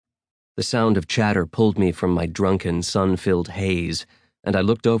The sound of chatter pulled me from my drunken, sun-filled haze, and I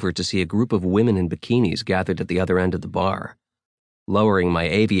looked over to see a group of women in bikinis gathered at the other end of the bar. Lowering my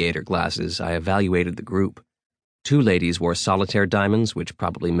aviator glasses, I evaluated the group. 2 ladies wore solitaire diamonds, which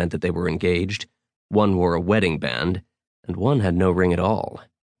probably meant that they were engaged. 1 wore a wedding band, and 1 had no ring at all.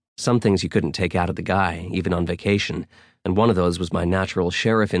 Some things you couldn't take out of the guy, even on vacation, and one of those was my natural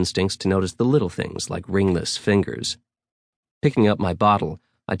sheriff instincts to notice the little things like ringless fingers. Picking up my bottle,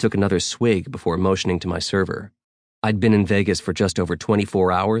 I took another swig before motioning to my server. I'd been in Vegas for just over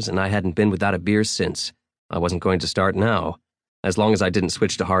 24 hours, and I hadn't been without a beer since. I wasn't going to start now. As long as I didn't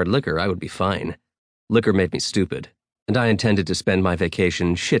switch to hard liquor, I would be fine. Liquor made me stupid, and I intended to spend my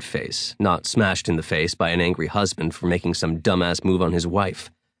vacation shit-face, not smashed in the face by an angry husband for making some dumbass move on his wife.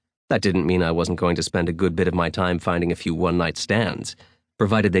 That didn't mean I wasn't going to spend a good bit of my time finding a few one-night stands,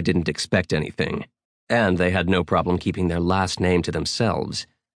 provided they didn't expect anything. And they had no problem keeping their last name to themselves.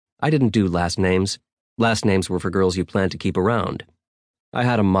 I didn't do last names. Last names were for girls you planned to keep around. I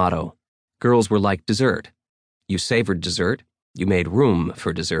had a motto. Girls were like dessert. You savored dessert, you made room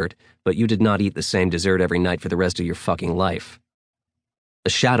for dessert, but you did not eat the same dessert every night for the rest of your fucking life. A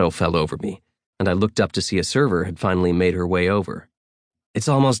shadow fell over me, and I looked up to see a server had finally made her way over. "It's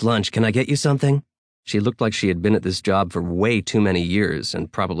almost lunch. Can I get you something?" She looked like she had been at this job for way too many years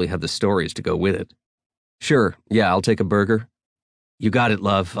and probably had the stories to go with it. "Sure, yeah, I'll take a burger." "You got it,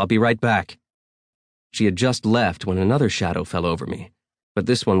 love. I'll be right back." She had just left when another shadow fell over me, but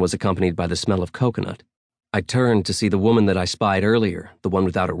this one was accompanied by the smell of coconut. I turned to see the woman that I spied earlier, the one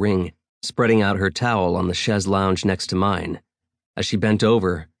without a ring, spreading out her towel on the chaise lounge next to mine. As she bent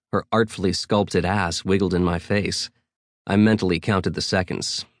over, her artfully sculpted ass wiggled in my face. I mentally counted the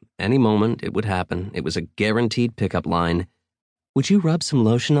seconds. Any moment, it would happen. It was a guaranteed pickup line. "Would you rub some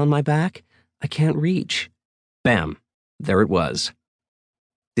lotion on my back? I can't reach." Bam! There it was.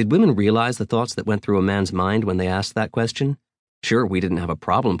 Did women realize the thoughts that went through a man's mind when they asked that question? Sure, we didn't have a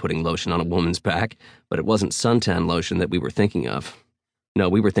problem putting lotion on a woman's back, but it wasn't suntan lotion that we were thinking of. No,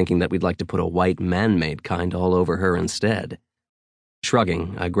 we were thinking that we'd like to put a white man-made kind all over her instead.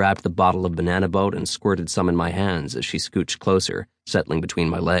 Shrugging, I grabbed the bottle of banana boat and squirted some in my hands as she scooched closer, settling between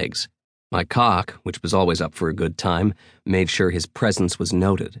my legs. My cock, which was always up for a good time, made sure his presence was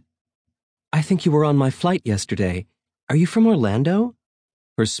noted. "I think you were on my flight yesterday. Are you from Orlando?"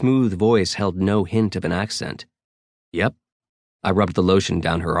 Her smooth voice held no hint of an accent. "Yep." I rubbed the lotion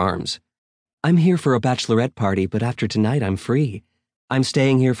down her arms. "I'm here for a bachelorette party, but after tonight I'm free. I'm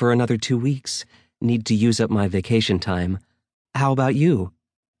staying here for another 2 weeks. Need to use up my vacation time. How about you?"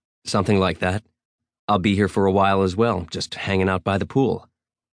 "Something like that. I'll be here for a while as well, just hanging out by the pool."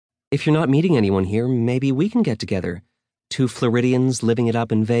 "If you're not meeting anyone here, maybe we can get together. 2 Floridians living it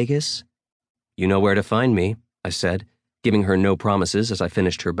up in Vegas?" "You know where to find me," I said, giving her no promises as I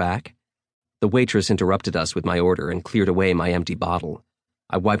finished her back. The waitress interrupted us with my order and cleared away my empty bottle.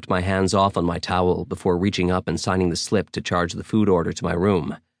 I wiped my hands off on my towel before reaching up and signing the slip to charge the food order to my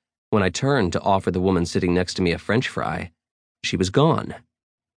room. When I turned to offer the woman sitting next to me a French fry, she was gone.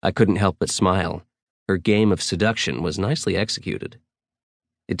 I couldn't help but smile. Her game of seduction was nicely executed.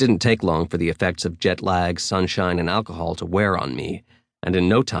 It didn't take long for the effects of jet lag, sunshine, and alcohol to wear on me, and in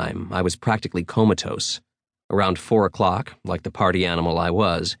no time I was practically comatose. Around 4 o'clock, like the party animal I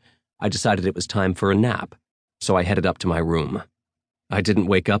was, I decided it was time for a nap, so I headed up to my room. I didn't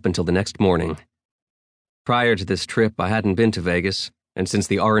wake up until the next morning. Prior to this trip, I hadn't been to Vegas, and since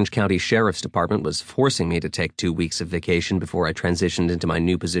the Orange County Sheriff's Department was forcing me to take 2 weeks of vacation before I transitioned into my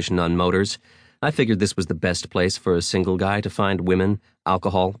new position on motors, I figured this was the best place for a single guy to find women,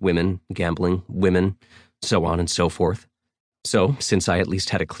 alcohol, women, gambling, women, so on and so forth. So, since I at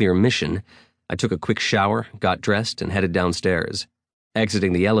least had a clear mission, I took a quick shower, got dressed, and headed downstairs.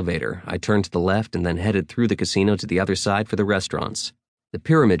 Exiting the elevator, I turned to the left and then headed through the casino to the other side for the restaurants. The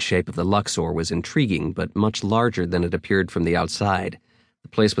pyramid shape of the Luxor was intriguing, but much larger than it appeared from the outside. The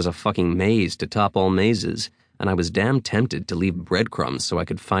place was a fucking maze to top all mazes, and I was damn tempted to leave breadcrumbs so I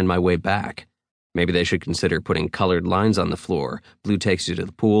could find my way back. Maybe they should consider putting colored lines on the floor. Blue takes you to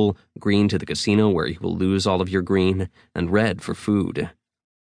the pool, green to the casino where you will lose all of your green, and red for food.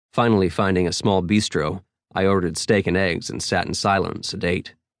 Finally finding a small bistro, I ordered steak and eggs and sat in silence and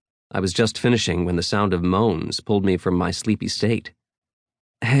ate. I was just finishing when the sound of moans pulled me from my sleepy state.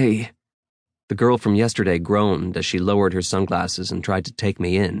 "Hey." The girl from yesterday groaned as she lowered her sunglasses and tried to take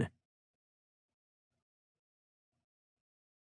me in.